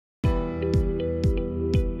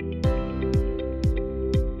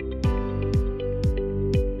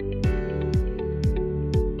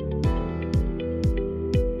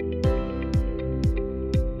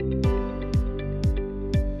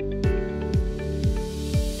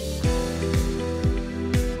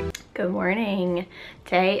Good morning.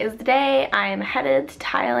 Today is the day I'm headed to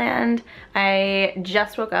Thailand. I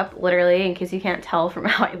just woke up, literally, in case you can't tell from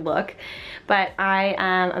how I look, but I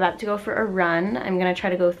am about to go for a run. I'm gonna try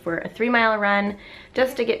to go for a 3-mile run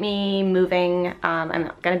just to get me moving.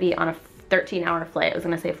 I'm gonna be on a 13-hour flight. I was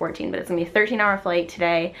gonna say 14, but it's gonna be a 13-hour flight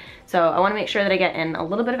today. So I wanna make sure that I get in a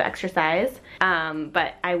little bit of exercise.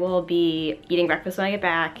 But I will be eating breakfast when I get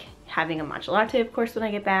back, having a matcha latte, of course, when I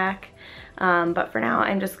get back. But for now,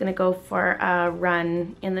 I'm just gonna go for a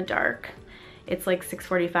run in the dark. It's like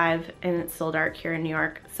 6:45 and it's still dark here in New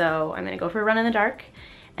York. So I'm gonna go for a run in the dark,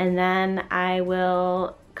 and then I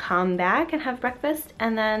will come back and have breakfast,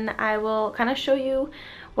 and then I will kind of show you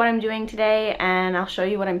what I'm doing today, and I'll show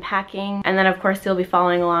you what I'm packing, and then of course you'll be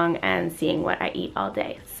following along and seeing what I eat all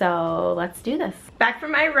day. So let's do this. Back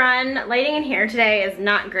from my run. Lighting in here today is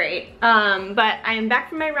not great, but I am back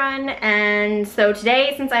from my run, and so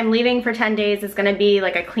today, since I'm leaving for 10 days, is gonna be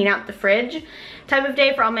like a clean out the fridge type of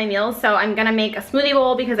day for all my meals. So I'm gonna make a smoothie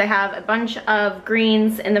bowl because I have a bunch of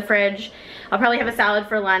greens in the fridge. I'll probably have a salad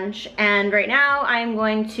for lunch, and right now I'm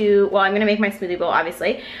going to, well, I'm gonna make my smoothie bowl,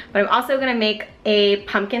 obviously, but I'm also gonna make a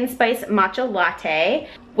pumpkin spice matcha latte,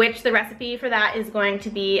 which the recipe for that is going to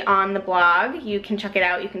be on the blog. You can check it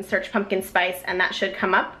out. You can search pumpkin spice and that should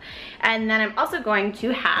come up. And then I'm also going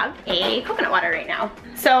to have a coconut water right now.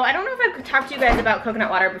 So I don't know if I've talked to you guys about coconut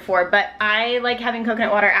water before, but I like having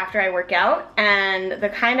coconut water after I work out, and the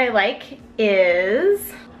kind I like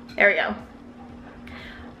is, there we go.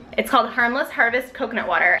 It's called Harmless Harvest Coconut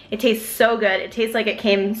Water. It tastes so good. It tastes like it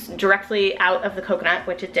came directly out of the coconut,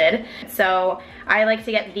 which it did. So I like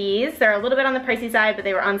to get these. They're a little bit on the pricey side, but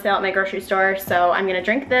they were on sale at my grocery store. So I'm gonna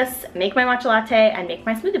drink this, make my matcha latte, and make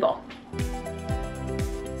my smoothie bowl.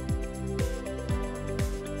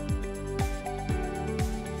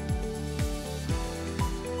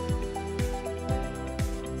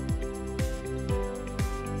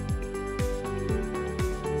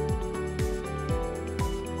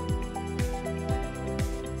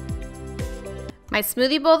 My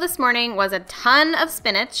smoothie bowl this morning was a ton of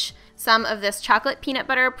spinach, some of this chocolate peanut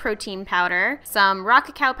butter protein powder, some raw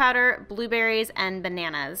cacao powder, blueberries, and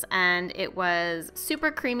bananas. And it was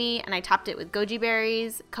super creamy, and I topped it with goji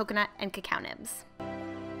berries, coconut, and cacao nibs.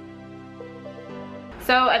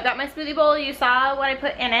 So I've got my smoothie bowl. You saw what I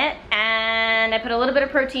put in it, and I put a little bit of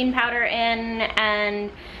protein powder in,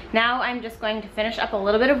 and now I'm just going to finish up a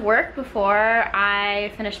little bit of work before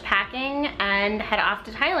I finish packing and head off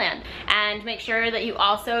to Thailand. And make sure that you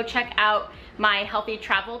also check out my healthy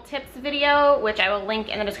travel tips video, which I will link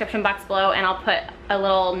in the description box below, and I'll put a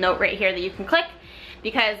little note right here that you can click,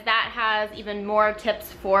 because that has even more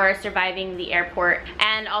tips for surviving the airport,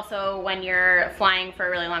 and also when you're flying for a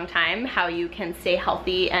really long time, how you can stay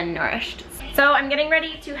healthy and nourished. So I'm getting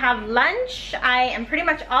ready to have lunch. I am pretty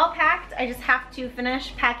much all packed. I just have to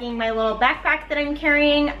finish packing my little backpack that I'm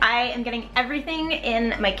carrying. I am getting everything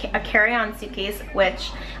in a carry-on suitcase,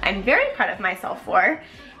 which I'm very proud of myself for.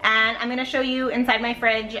 And I'm gonna show you inside my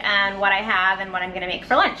fridge and what I have and what I'm gonna make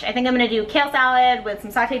for lunch. I think I'm gonna do kale salad with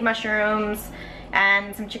some sauteed mushrooms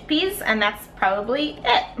and some chickpeas, and that's probably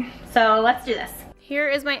it. So let's do this. Here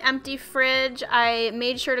is my empty fridge. I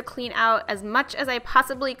made sure to clean out as much as I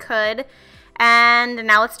possibly could. And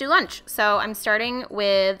now let's do lunch. So I'm starting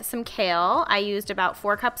with some kale. I used about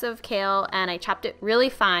 4 cups of kale, and I chopped it really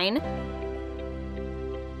fine.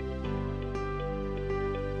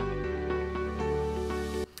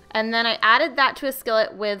 And then I added that to a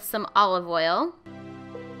skillet with some olive oil.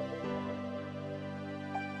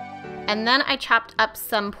 And then I chopped up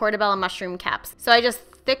some portobello mushroom caps. So I just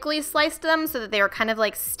thickly sliced them so that they were kind of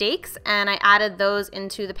like steaks, and I added those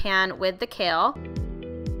into the pan with the kale.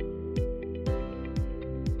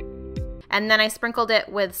 And then I sprinkled it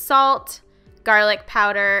with salt, garlic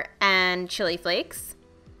powder, and chili flakes.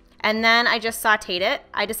 And then I just sauteed it.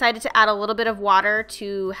 I decided to add a little bit of water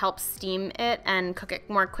to help steam it and cook it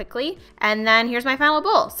more quickly. And then here's my final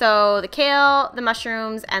bowl. So the kale, the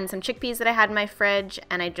mushrooms, and some chickpeas that I had in my fridge,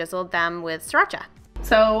 and I drizzled them with sriracha.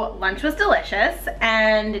 So lunch was delicious,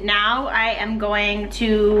 and now I am going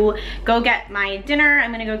to go get my dinner.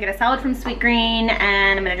 I'm gonna go get a salad from Sweetgreen,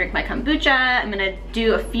 and I'm gonna drink my kombucha. I'm gonna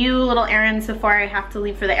do a few little errands before I have to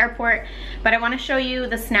leave for the airport. But I wanna show you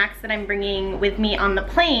the snacks that I'm bringing with me on the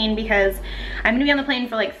plane, because I'm gonna be on the plane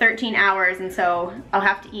for like 13 hours, and so I'll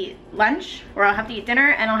have to eat lunch, or I'll have to eat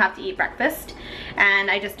dinner, and I'll have to eat breakfast. And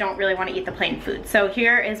I just don't really wanna eat the plane food. So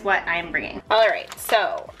here is what I'm bringing. All right,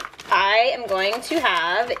 so I am going to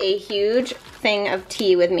have a huge thing of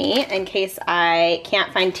tea with me in case I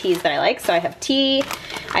can't find teas that I like. So I have tea,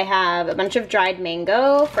 I have a bunch of dried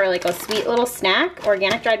mango for like a sweet little snack,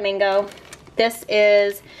 organic dried mango. This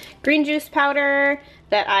is green juice powder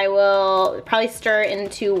that I will probably stir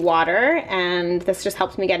into water, and this just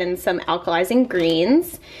helps me get in some alkalizing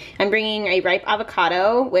greens. I'm bringing a ripe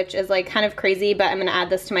avocado, which is like kind of crazy, but I'm gonna add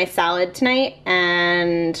this to my salad tonight,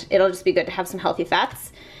 and it'll just be good to have some healthy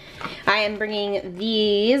fats. I am bringing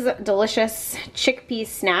these delicious chickpea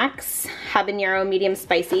snacks, habanero medium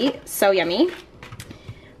spicy, so yummy.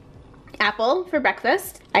 Apple for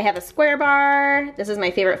breakfast. I have a square bar. This is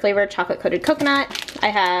my favorite flavor, chocolate coated coconut. I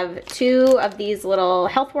have 2 of these little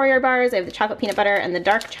Health Warrior bars. I have the chocolate peanut butter and the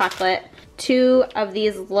dark chocolate. 2 of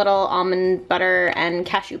these little almond butter and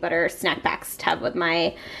cashew butter snack packs to have with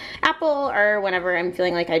my apple or whenever I'm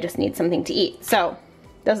feeling like I just need something to eat. So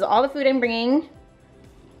this is all the food I'm bringing.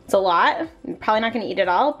 It's a lot. I'm probably not gonna eat it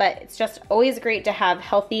all, but it's just always great to have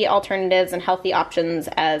healthy alternatives and healthy options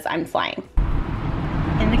as I'm flying.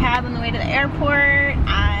 In the cab on the way to the airport.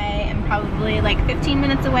 I am probably like 15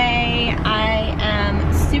 minutes away. I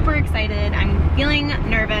am super excited. I'm feeling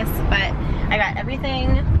nervous, but I got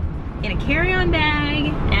everything in a carry-on bag,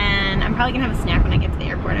 and I'm probably gonna have a snack when I get to the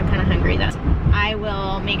airport. I'm kind of hungry though. I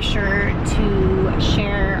will make sure to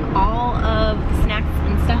share all of the snacks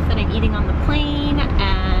and stuff that I'm eating on the plane,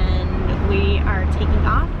 and we are taking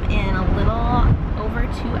off in a little over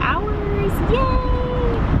 2 hours. Yay!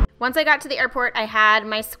 Once I got to the airport, I had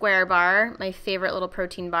my square bar, my favorite little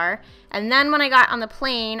protein bar. And then when I got on the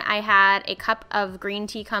plane, I had a cup of green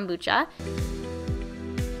tea kombucha.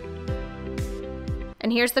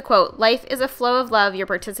 And here's the quote, "Life is a flow of love, your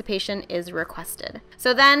participation is requested."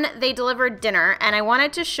 So then they delivered dinner, and I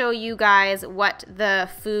wanted to show you guys what the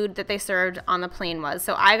food that they served on the plane was.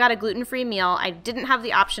 So I got a gluten-free meal. I didn't have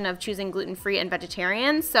the option of choosing gluten-free and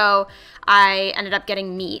vegetarian, so I ended up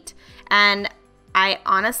getting meat. And I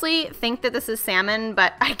honestly think that this is salmon,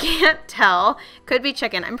 but I can't tell. Could be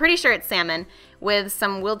chicken. I'm pretty sure it's salmon with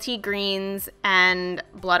some wilty greens and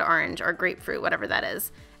blood orange or grapefruit, whatever that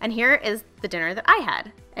is. And here is the dinner that I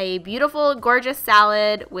had. A beautiful, gorgeous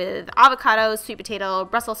salad with avocados, sweet potato,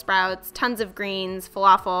 Brussels sprouts, tons of greens,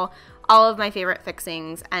 falafel, all of my favorite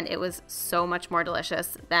fixings, and it was so much more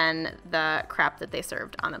delicious than the crap that they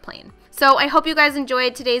served on the plane. So I hope you guys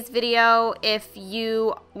enjoyed today's video. If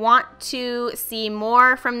you want to see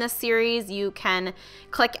more from this series, you can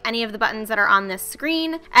click any of the buttons that are on this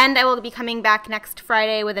screen, and I will be coming back next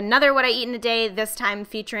Friday with another What I Eat in a Day, this time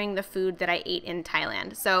featuring the food that I ate in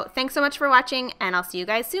Thailand. So thanks so much for watching, and I'll see you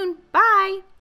guys soon. Bye!